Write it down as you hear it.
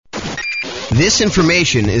This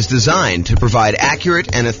information is designed to provide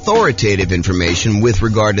accurate and authoritative information with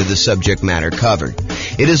regard to the subject matter covered.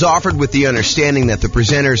 It is offered with the understanding that the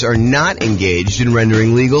presenters are not engaged in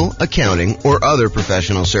rendering legal, accounting, or other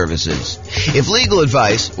professional services. If legal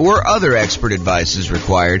advice or other expert advice is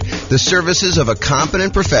required, the services of a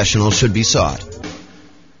competent professional should be sought.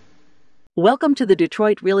 Welcome to the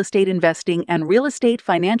Detroit Real Estate Investing and Real Estate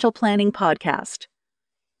Financial Planning Podcast.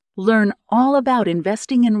 Learn all about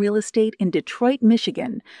investing in real estate in Detroit,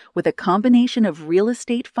 Michigan, with a combination of real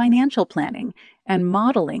estate financial planning and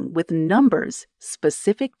modeling with numbers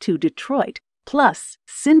specific to Detroit, plus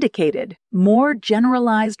syndicated, more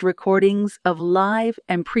generalized recordings of live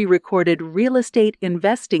and pre-recorded real estate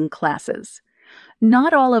investing classes,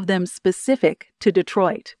 not all of them specific to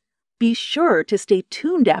Detroit. Be sure to stay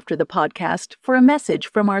tuned after the podcast for a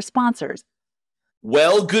message from our sponsors.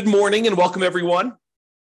 Well, good morning and welcome, everyone.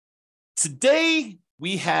 Today,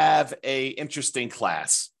 we have an interesting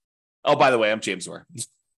class. Oh, by the way, I'm James Orr.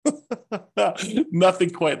 Nothing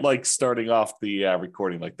quite like starting off the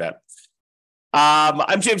recording like that.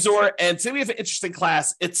 I'm James Orr, and today we have an interesting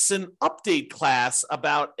class. It's an update class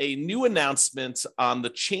about a new announcement on the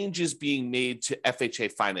changes being made to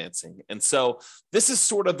FHA financing. And so this is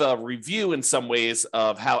sort of a review in some ways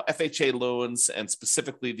of how FHA loans and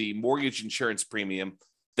specifically the mortgage insurance premium,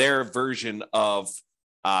 their version of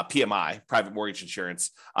PMI, private mortgage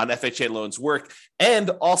insurance, on FHA loans work,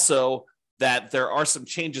 and also that there are some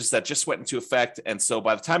changes that just went into effect. And so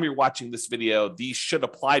by the time you're watching this video, these should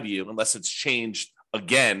apply to you unless it's changed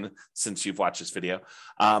again since you've watched this video.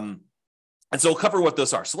 And so we'll cover what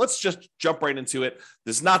those are. So let's just jump right into it.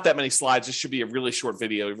 There's not that many slides. This should be a really short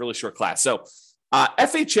video, a really short class. So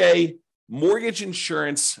FHA mortgage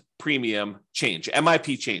insurance premium change,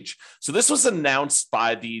 MIP change. So this was announced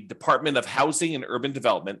by the Department of Housing and Urban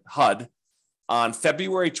Development, HUD, on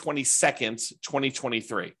February 22nd,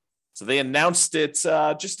 2023. So they announced it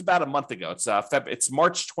just about a month ago. It's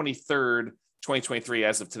March 23rd, 2023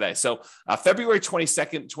 as of today. So February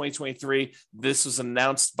 22nd, 2023, this was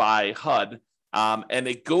announced by HUD, and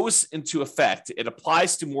it goes into effect. It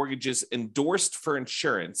applies to mortgages endorsed for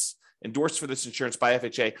this insurance by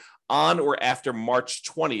FHA on or after March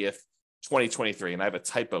 20th, 2023. And I have a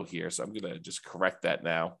typo here, so I'm going to just correct that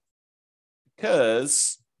now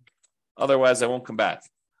because otherwise I won't come back.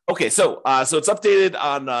 Okay, so it's updated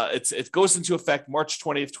on, it goes into effect March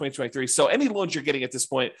 20th, 2023. So any loans you're getting at this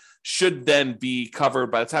point should then be covered.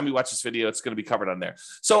 By the time you watch this video, it's going to be covered on there.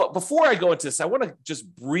 So before I go into this, I want to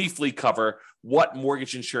just briefly cover what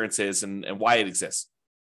mortgage insurance is and why it exists.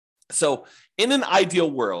 So in an ideal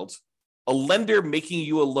world, a lender making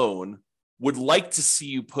you a loan would like to see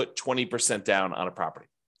you put 20% down on a property.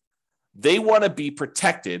 They want to be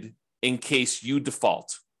protected in case you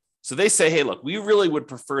default. So they say, hey, look, we really would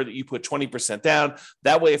prefer that you put 20% down.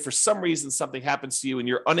 That way, if for some reason something happens to you and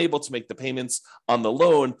you're unable to make the payments on the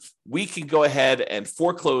loan, we can go ahead and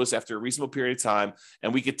foreclose after a reasonable period of time,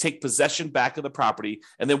 and we could take possession back of the property,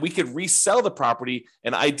 and then we could resell the property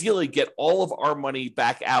and ideally get all of our money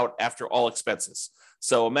back out after all expenses.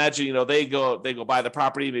 So imagine, they go buy the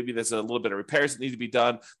property. Maybe there's a little bit of repairs that need to be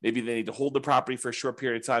done. Maybe they need to hold the property for a short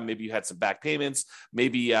period of time. Maybe you had some back payments.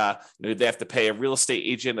 Maybe they have to pay a real estate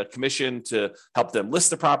agent a commission to help them list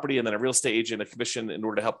the property, and then a real estate agent a commission in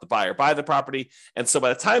order to help the buyer buy the property. And so by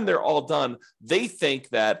the time they're all done, they think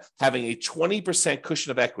that having a 20% cushion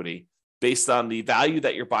of equity based on the value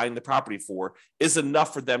that you're buying the property for is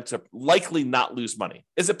enough for them to likely not lose money.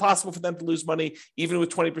 Is it possible for them to lose money even with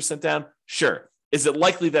 20% down? Sure. Is it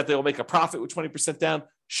likely that they'll make a profit with 20% down?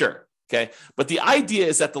 Sure. Okay. But the idea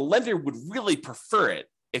is that the lender would really prefer it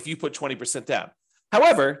if you put 20% down.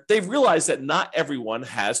 However, they've realized that not everyone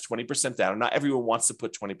has 20% down. Not everyone wants to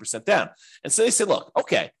put 20% down. And so they say, look,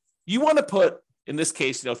 okay, you want to put, in this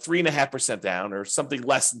case, 3.5% down or something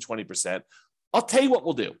less than 20%. I'll tell you what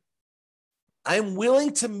we'll do. I'm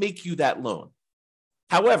willing to make you that loan.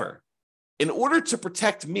 However, in order to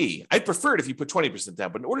protect me, I'd prefer it if you put 20%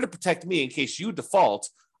 down, but in order to protect me in case you default,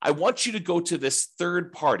 I want you to go to this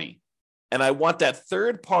third party, and I want that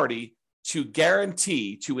third party to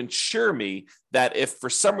guarantee, to ensure me that if for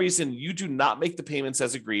some reason you do not make the payments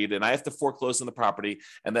as agreed, and I have to foreclose on the property,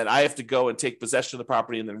 and then I have to go and take possession of the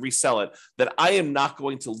property and then resell it, that I am not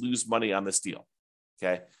going to lose money on this deal,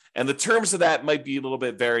 okay? And the terms of that might be a little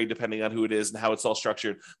bit varied depending on who it is and how it's all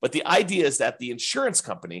structured. But the idea is that the insurance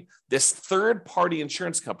company, this third-party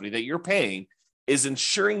insurance company that you're paying, is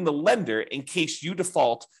insuring the lender in case you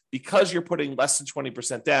default because you're putting less than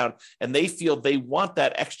 20% down, and they feel they want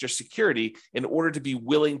that extra security in order to be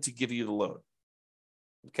willing to give you the loan.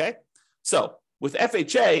 Okay? So with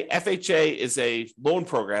FHA is a loan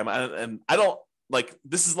program, and I don't like,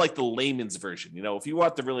 this is like the layman's version. You know, if you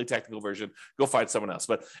want the really technical version, go find someone else.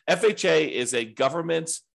 But FHA is a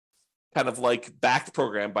government kind of like backed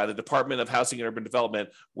program by the Department of Housing and Urban Development,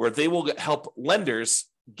 where they will help lenders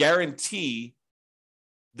guarantee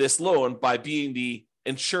this loan by being the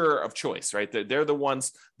insurer of choice, right? They're the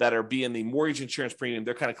ones that are being the mortgage insurance premium.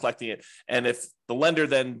 They're kind of collecting it. And if the lender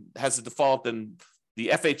then has a default, then the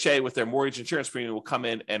FHA with their mortgage insurance premium will come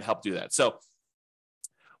in and help do that. So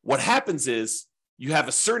what happens is you have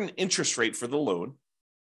a certain interest rate for the loan.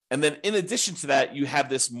 And then in addition to that, you have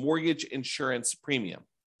this mortgage insurance premium.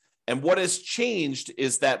 And what has changed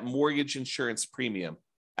is that mortgage insurance premium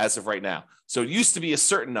as of right now. So it used to be a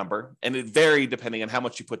certain number, and it varied depending on how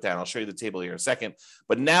much you put down. I'll show you the table here in a second.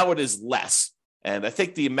 But now it is less. And I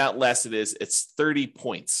think the amount less it's 30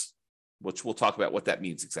 points, which we'll talk about what that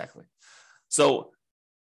means exactly. So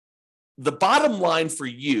the bottom line for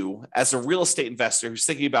you as a real estate investor who's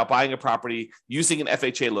thinking about buying a property using an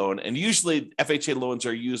FHA loan, and usually FHA loans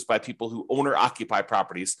are used by people who own or occupy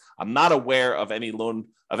properties. I'm not aware of any loan,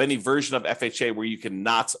 of any version of FHA where you can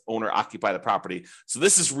not own or occupy the property. So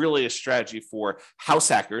this is really a strategy for house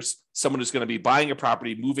hackers, someone who's going to be buying a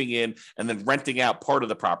property, moving in, and then renting out part of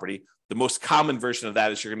the property. The most common version of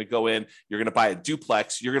that is you're going to go in, you're going to buy a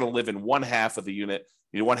duplex, you're going to live in one half of the unit,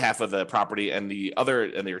 one half of the property, and the other,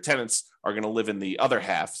 and your tenants are going to live in the other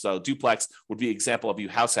half. So duplex would be an example of you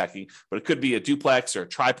house hacking, but it could be a duplex or a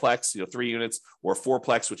triplex, 3 units, or a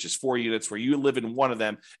fourplex, which is 4 units, where you live in one of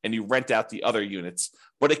them and you rent out the other units.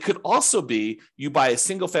 But it could also be you buy a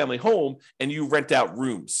single family home and you rent out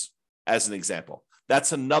rooms, as an example.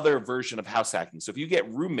 That's another version of house hacking. So if you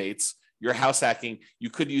get roommates, you're house hacking. You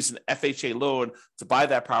could use an FHA loan to buy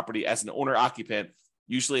that property as an owner occupant.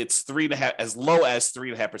 Usually it's 3.5%, as low as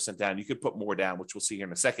 3.5% down. You could put more down, which we'll see here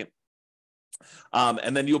in a second.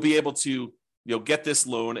 And then you'll be able to get this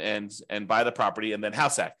loan and buy the property and then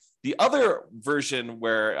house hack. The other version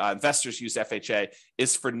where investors use FHA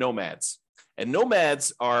is for nomads. And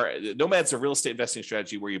nomads are a real estate investing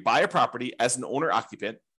strategy where you buy a property as an owner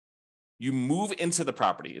occupant. You move into the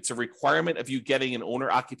property. It's a requirement of you getting an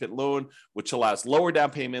owner occupant loan, which allows lower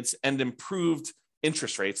down payments and improved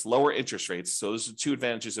interest rates, lower interest rates. So those are 2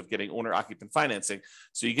 advantages of getting owner occupant financing.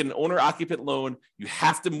 So you get an owner occupant loan. You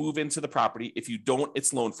have to move into the property. If you don't,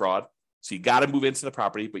 it's loan fraud. So you got to move into the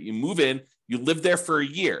property, but you move in, you live there for a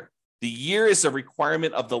year. The year is a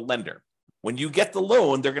requirement of the lender. When you get the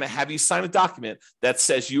loan, they're going to have you sign a document that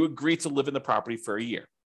says you agree to live in the property for a year.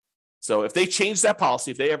 So if they change that policy,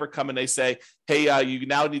 if they ever come and they say, hey, you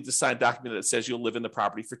now need to sign a document that says you'll live in the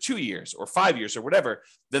property for 2 years or 5 years or whatever,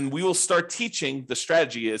 then we will start teaching the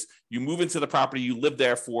strategy is you move into the property, you live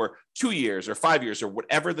there for 2 years or 5 years or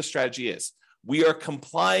whatever the strategy is. We are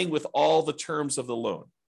complying with all the terms of the loan.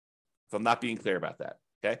 If I'm not being clear about that.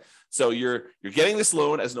 Okay. So you're getting this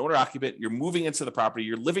loan as an owner occupant, you're moving into the property,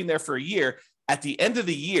 you're living there for a year. At the end of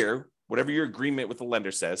the year, whatever your agreement with the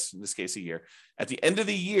lender says, in this case, a year, at the end of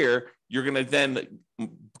the year, you're going to then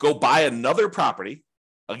go buy another property,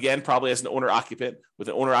 again, probably as an owner occupant with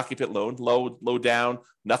an owner occupant loan, low down,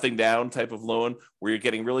 nothing down type of loan where you're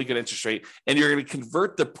getting really good interest rate. And you're going to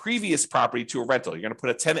convert the previous property to a rental. You're going to put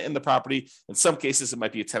a tenant in the property. In some cases, it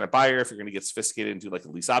might be a tenant buyer if you're going to get sophisticated and do like a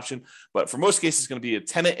lease option. But for most cases, it's going to be a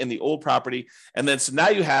tenant in the old property. And then so now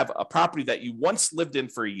you have a property that you once lived in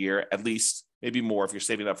for a year, at least, maybe more if you're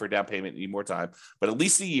saving up for a down payment, you need more time, but at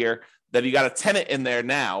least a year. Then you got a tenant in there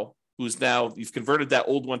now you've converted that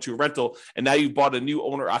old one to a rental, and now you've bought a new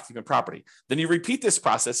owner occupant property. Then you repeat this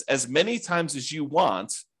process as many times as you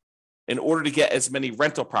want in order to get as many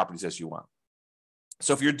rental properties as you want.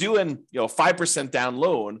 So if you're doing 5% down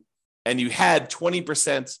loan and you had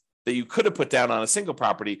 20% that you could have put down on a single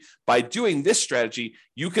property, by doing this strategy,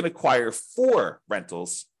 you can acquire 4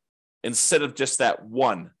 rentals instead of just that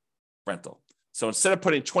 1 rental. So instead of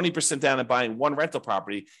putting 20% down and buying 1 rental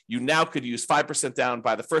property, you now could use 5% down,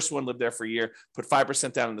 buy the first one, live there for a year, put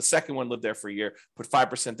 5% down in the second one, live there for a year, put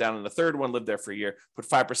 5% down in the third one, live there for a year, put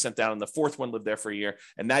 5% down in the fourth one, live there for a year.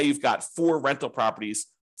 And now you've got 4 rental properties,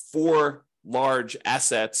 4 large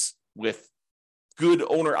assets with good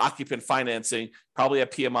owner occupant financing, probably a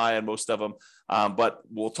PMI on most of them. But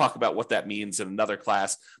we'll talk about what that means in another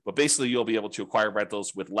class. But basically, you'll be able to acquire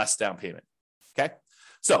rentals with less down payment. Okay.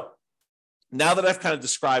 So now that I've kind of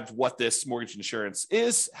described what this mortgage insurance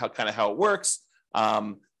is, how it works,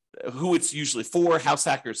 who it's usually for, house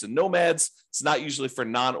hackers and nomads. It's not usually for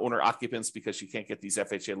non-owner occupants because you can't get these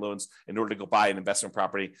FHA loans in order to go buy an investment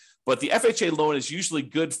property. But the FHA loan is usually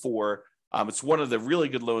good for It's one of the really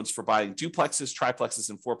good loans for buying duplexes, triplexes,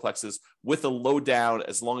 and fourplexes with a low down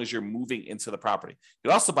as long as you're moving into the property. You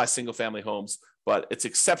can also buy single family homes, but it's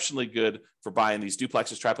exceptionally good for buying these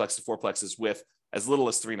duplexes, triplexes, fourplexes with as little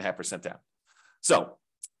as 3.5% down. So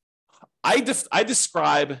I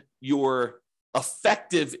describe your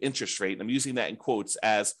effective interest rate, and I'm using that in quotes,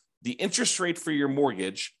 as the interest rate for your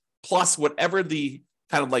mortgage plus whatever the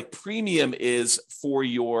kind of like premium is for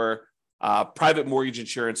your private mortgage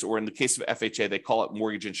insurance, or in the case of FHA, they call it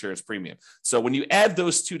mortgage insurance premium. So when you add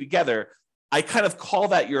those two together, I kind of call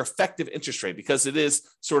that your effective interest rate, because it is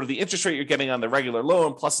sort of the interest rate you're getting on the regular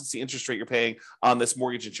loan, plus it's the interest rate you're paying on this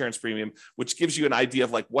mortgage insurance premium, which gives you an idea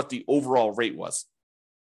of like what the overall rate was.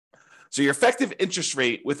 So your effective interest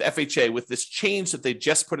rate with FHA, with this change that they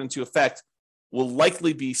just put into effect, will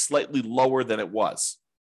likely be slightly lower than it was.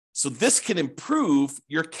 So this can improve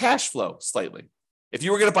your cash flow slightly. If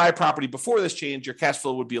you were going to buy a property before this change, your cash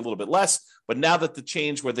flow would be a little bit less. But now that the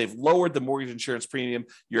change where they've lowered the mortgage insurance premium,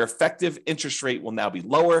 your effective interest rate will now be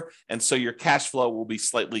lower. And so your cash flow will be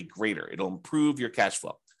slightly greater. It'll improve your cash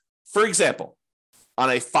flow. For example, on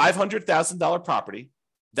a $500,000 property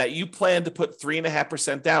that you plan to put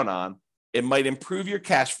 3.5% down on, it might improve your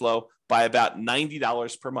cash flow by about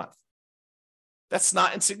 $90 per month. That's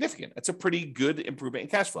not insignificant. That's a pretty good improvement in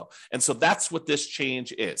cash flow. And so that's what this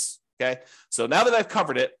change is. Okay. So now that I've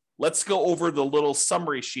covered it, let's go over the little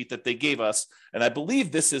summary sheet that they gave us. And I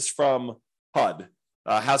believe this is from HUD,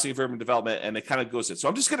 Housing and Urban Development, and it kind of goes in. So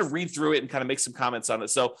I'm just going to read through it and kind of make some comments on it.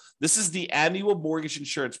 So this is the annual mortgage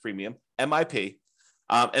insurance premium, MIP,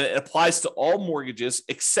 and it applies to all mortgages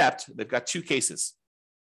except they've got two cases: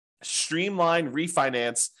 streamlined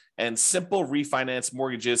refinance and simple refinance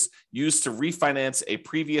mortgages used to refinance a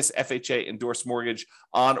previous FHA endorsed mortgage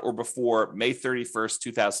on or before May 31st,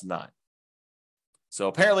 2009. So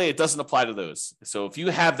apparently it doesn't apply to those. So if you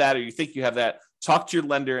have that, or you think you have that, talk to your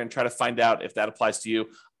lender and try to find out if that applies to you.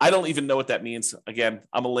 I don't even know what that means. Again,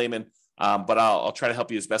 I'm a layman, but I'll try to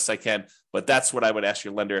help you as best I can. But that's what I would ask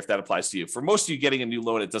your lender if that applies to you. For most of you getting a new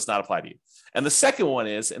loan, it does not apply to you. And the second one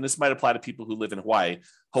is, and this might apply to people who live in Hawaii,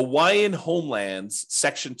 Hawaiian Homelands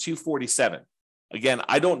Section 247. Again,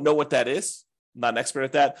 I don't know what that is. I'm not an expert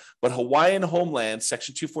at that, but Hawaiian Homeland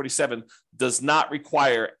Section 247 does not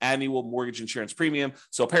require annual mortgage insurance premium.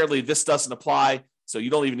 So apparently this doesn't apply. So you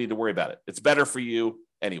don't even need to worry about it. It's better for you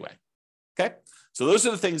anyway. Okay. So those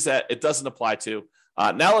are the things that it doesn't apply to.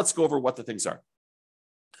 Now let's go over what the things are.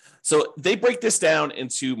 So they break this down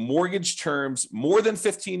into mortgage terms more than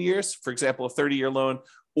 15 years, for example, a 30-year loan,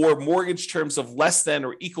 or mortgage terms of less than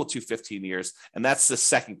or equal to 15 years. And that's the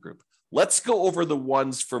second group. Let's go over the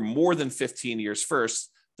ones for more than 15 years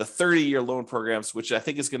first, the 30-year loan programs, which I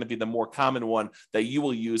think is going to be the more common one that you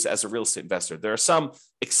will use as a real estate investor. There are some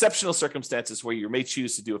exceptional circumstances where you may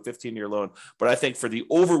choose to do a 15-year loan, but I think for the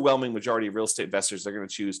overwhelming majority of real estate investors, they're going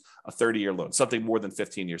to choose a 30-year loan, something more than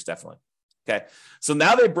 15 years, definitely. Okay. So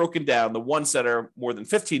now they've broken down the ones that are more than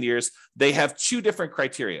 15 years. They have two different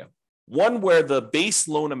criteria. One where the base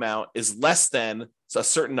loan amount is less than a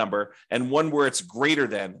certain number, and one where it's greater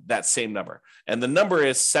than that same number. And the number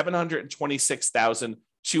is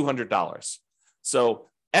 $726,200. So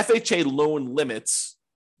FHA loan limits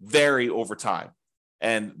vary over time.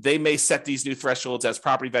 And they may set these new thresholds as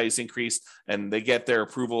property values increase and they get their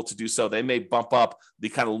approval to do so. They may bump up the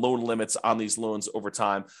kind of loan limits on these loans over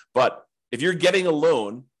time. But if you're getting a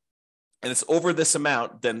loan and it's over this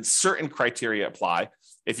amount, then certain criteria apply.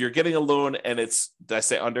 If you're getting a loan and it's, did I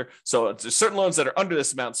say under? So there's certain loans that are under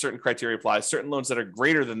this amount, certain criteria apply. Certain loans that are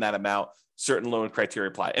greater than that amount, certain loan criteria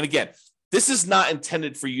apply. And again, this is not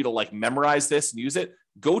intended for you to like memorize this and use it.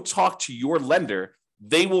 Go talk to your lender.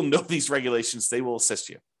 They will know these regulations. They will assist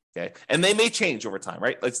you. Okay. And they may change over time,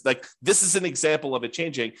 right? It's like, this is an example of it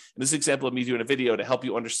changing. And this is an example of me doing a video to help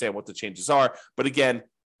you understand what the changes are. But again,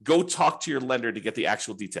 go talk to your lender to get the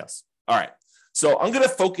actual details. All right. So I'm going to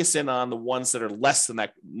focus in on the ones that are less than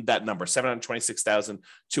that number,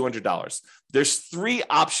 $726,200. There's three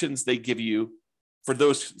options they give you for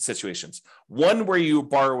those situations. One where you're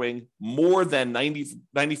borrowing more than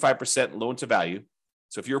 95% loan to value.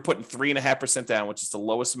 So if you're putting 3.5% down, which is the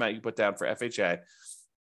lowest amount you put down for FHA,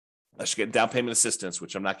 unless you're getting down payment assistance,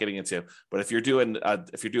 which I'm not getting into. But if you're doing an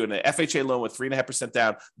FHA loan with 3.5%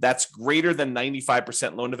 down, that's greater than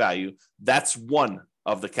 95% loan to value. That's one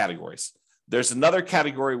of the categories. There's another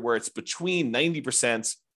category where it's between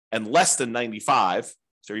 90% and less than 95.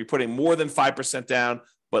 So you're putting more than 5% down,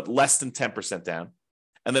 but less than 10% down.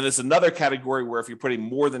 And then there's another category where if you're putting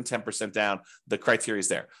more than 10% down, the criteria is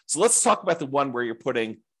there. So let's talk about the one where you're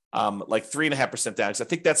putting like 3.5% down, because I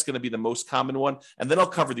think that's going to be the most common one. And then I'll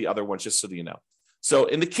cover the other ones just so that you know. So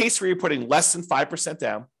in the case where you're putting less than 5%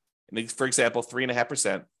 down, for example,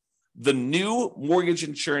 3.5%, the new mortgage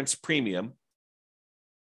insurance premium,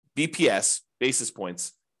 BPS, basis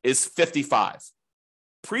points, is 55.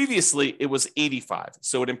 Previously, it was 85.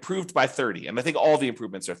 So it improved by 30. And I think all the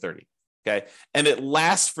improvements are 30. Okay. And it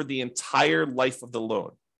lasts for the entire life of the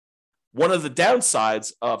loan. One of the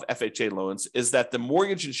downsides of FHA loans is that the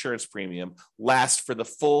mortgage insurance premium lasts for the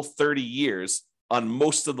full 30 years on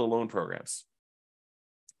most of the loan programs.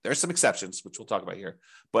 There are some exceptions, which we'll talk about here,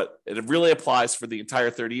 but it really applies for the entire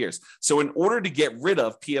 30 years. So in order to get rid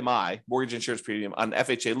of PMI, mortgage insurance premium, on an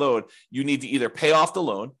FHA loan, you need to either pay off the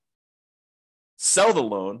loan, sell the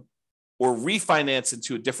loan, or refinance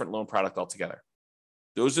into a different loan product altogether.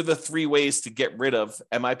 Those are the three ways to get rid of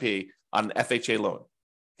MIP on an FHA loan.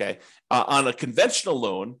 Okay. On a conventional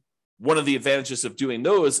loan, one of the advantages of doing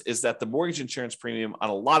those is that the mortgage insurance premium on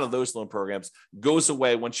a lot of those loan programs goes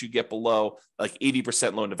away once you get below like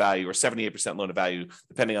 80% loan to value or 78% loan to value,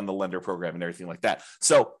 depending on the lender program and everything like that.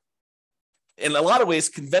 So in a lot of ways,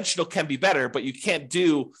 conventional can be better, but you can't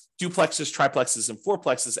do duplexes, triplexes, and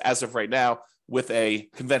fourplexes as of right now with a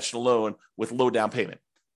conventional loan with low down payment.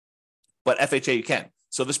 But FHA you can.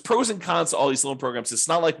 So there's pros and cons to all these loan programs. It's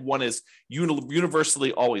not like one is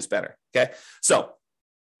universally always better. Okay. So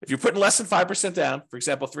if you're putting less than 5% down, for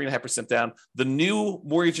example, 3.5% down, the new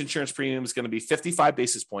mortgage insurance premium is going to be 55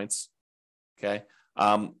 basis points. Okay.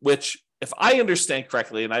 Which, if I understand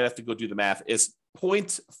correctly, and I have to go do the math, is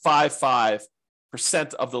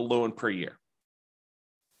 0.55% of the loan per year.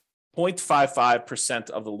 0.55%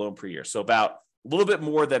 of the loan per year. So about a little bit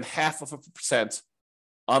more than 0.5%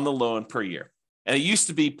 on the loan per year. And it used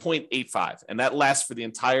to be 0.85, and that lasts for the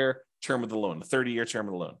entire term of the loan, the 30-year term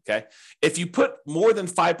of the loan, okay? If you put more than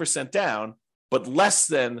 5% down, but less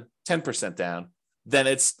than 10% down, then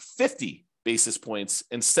it's 50 basis points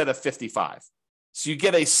instead of 55. So you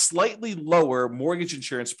get a slightly lower mortgage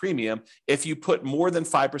insurance premium if you put more than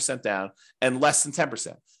 5% down and less than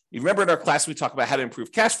 10%. You remember in our class, we talked about how to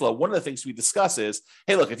improve cash flow. One of the things we discuss is,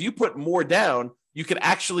 hey, look, if you put more down, you can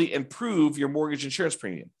actually improve your mortgage insurance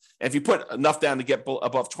premium. And if you put enough down to get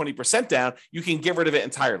above 20% down, you can get rid of it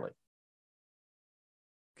entirely.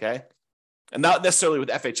 Okay. And not necessarily with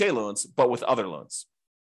FHA loans, but with other loans.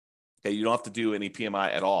 Okay. You don't have to do any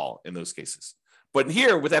PMI at all in those cases. But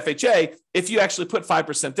here with FHA, if you actually put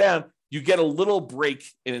 5% down, you get a little break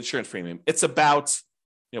in insurance premium. It's about,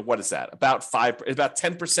 what is that? About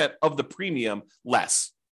 10% of the premium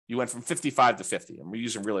less. You went from 55 to 50. And we're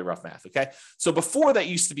using really rough math. Okay. So before that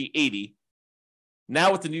used to be 80.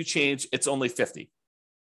 Now with the new change, it's only 50.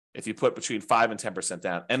 If you put between 5 and 10%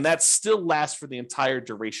 down, and that still lasts for the entire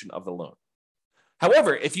duration of the loan.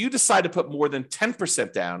 However, if you decide to put more than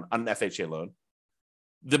 10% down on an FHA loan,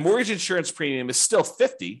 the mortgage insurance premium is still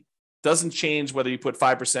 50, doesn't change whether you put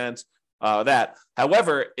 5%, that.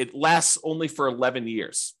 However, it lasts only for 11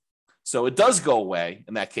 years. So it does go away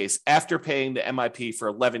in that case after paying the MIP for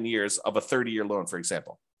 11 years of a 30-year loan, for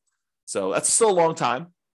example. So that's still a long time,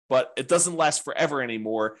 but it doesn't last forever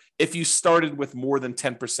anymore if you started with more than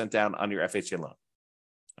 10% down on your FHA loan.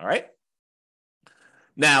 All right.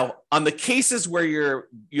 Now, on the cases where your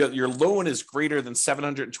loan is greater than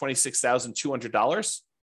 $726,200,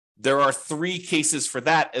 there are 3 cases for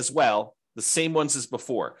that as well, the same ones as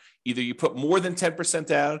before. Either you put more than 10%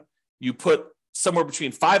 down, you put somewhere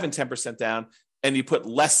between 5 and 10% down, and you put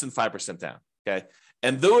less than 5% down. Okay.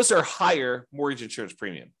 And those are higher mortgage insurance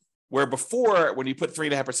premium. Where before, when you put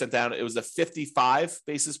 3.5% down, it was a 55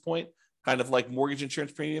 basis point, kind of like mortgage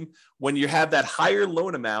insurance premium. When you have that higher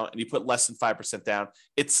loan amount and you put less than 5% down,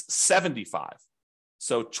 it's 75.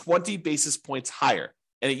 So 20 basis points higher.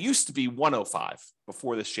 And it used to be 105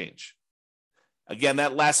 before this change. Again,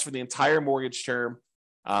 that lasts for the entire mortgage term.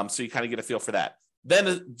 So you kind of get a feel for that.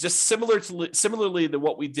 Then just similarly to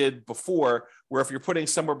what we did before, where if you're putting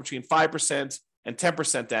somewhere between 5% and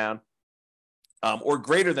 10% down, or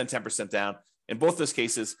greater than 10% down, in both those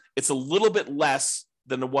cases, it's a little bit less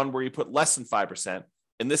than the one where you put less than 5%.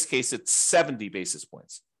 In this case, it's 70 basis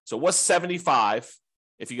points. So it was 75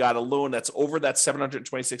 if you got a loan that's over that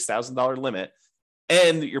 $726,000 limit,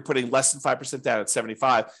 and you're putting less than 5% down at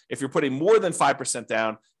 75. If you're putting more than 5%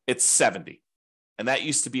 down, it's 70. And that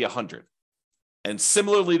used to be 100. And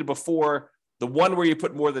similarly to before, the one where you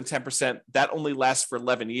put more than 10%, that only lasts for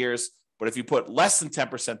 11 years. But if you put less than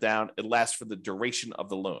 10% down, it lasts for the duration of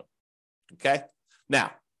the loan. Okay.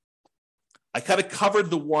 Now, I kind of covered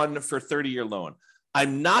the one for 30-year loan.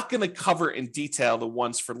 I'm not going to cover in detail the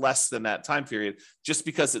ones for less than that time period, just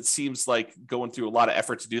because it seems like going through a lot of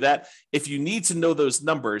effort to do that. If you need to know those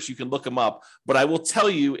numbers, you can look them up. But I will tell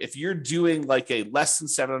you, if you're doing like a less than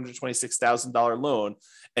 $726,000 loan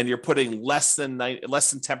and you're putting less than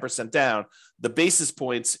 10% down, the basis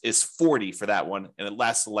points is 40 for that one, and it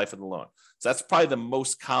lasts the life of the loan. So that's probably the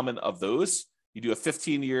most common of those. You do a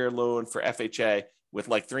 15-year loan for FHA with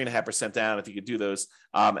like 3.5% down, if you could do those.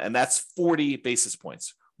 And that's 40 basis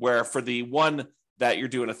points, where for the one that you're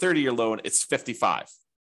doing a 30-year loan, it's 55.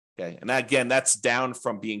 Okay. And that, again, that's down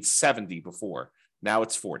from being 70 before. Now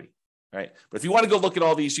it's 40. Right. But if you want to go look at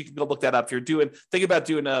all these, you can go look that up. If you're think about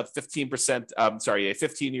doing a 15%, a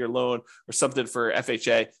 15-year loan or something for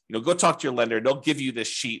FHA, go talk to your lender. They'll give you this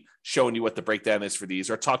sheet showing you what the breakdown is for these,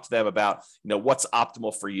 or talk to them about, what's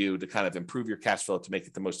optimal for you to kind of improve your cash flow to make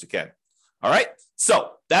it the most you can. All right.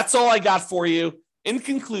 So that's all I got for you. In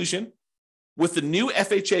conclusion, with the new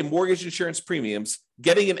FHA mortgage insurance premiums,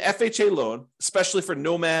 getting an FHA loan, especially for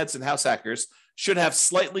nomads and house hackers, should have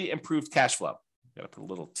slightly improved cash flow. Got to put a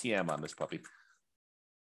little TM on this puppy.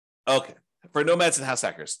 Okay. For nomads and house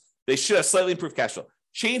hackers, they should have slightly improved cash flow.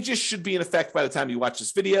 Changes should be in effect by the time you watch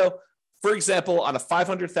this video. For example, on a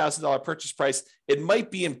 $500,000 purchase price, it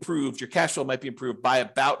might be improved. Your cash flow might be improved by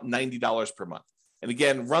about $90 per month. And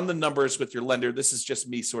again, run the numbers with your lender. This is just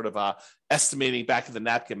me sort of estimating back of the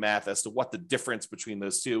napkin math as to what the difference between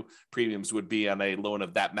those two premiums would be on a loan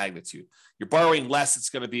of that magnitude. You're borrowing less,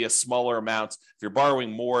 it's going to be a smaller amount. If you're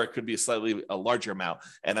borrowing more, it could be a larger amount.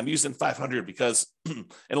 And I'm using 500 because in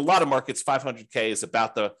a lot of markets, 500K is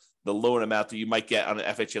about the loan amount that you might get on an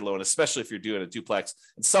FHA loan, especially if you're doing a duplex.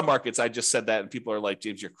 In some markets, I just said that and people are like,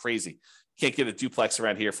 James, you're crazy. You can't get a duplex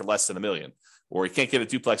around here for less than $1 million. Or you can't get a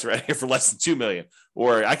duplex around here for less than 2 million,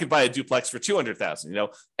 or I could buy a duplex for 200,000.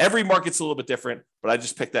 Every market's a little bit different, but I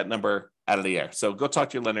just picked that number out of the air. So go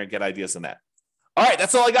talk to your lender and get ideas on that. All right,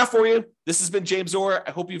 that's all I got for you. This has been James Orr.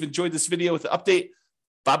 I hope you've enjoyed this video with the update.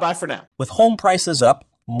 Bye-bye for now. With home prices up,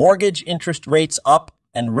 mortgage interest rates up,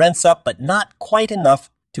 and rents up, but not quite enough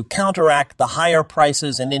to counteract the higher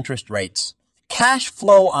prices and interest rates, cash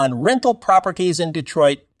flow on rental properties in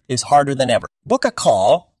Detroit is harder than ever. Book a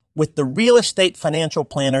call with the Real Estate Financial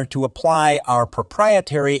Planner to apply our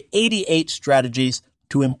proprietary 88 strategies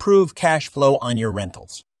to improve cash flow on your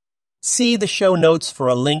rentals. See the show notes for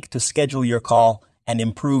a link to schedule your call and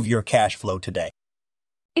improve your cash flow today.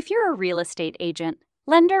 If you're a real estate agent,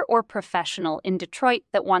 lender, or professional in Detroit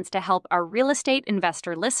that wants to help our real estate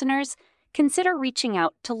investor listeners, consider reaching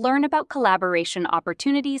out to learn about collaboration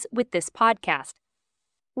opportunities with this podcast.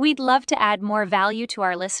 We'd love to add more value to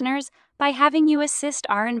our listeners by having you assist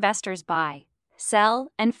our investors buy,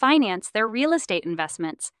 sell, and finance their real estate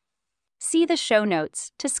investments. See the show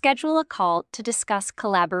notes to schedule a call to discuss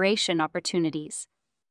collaboration opportunities.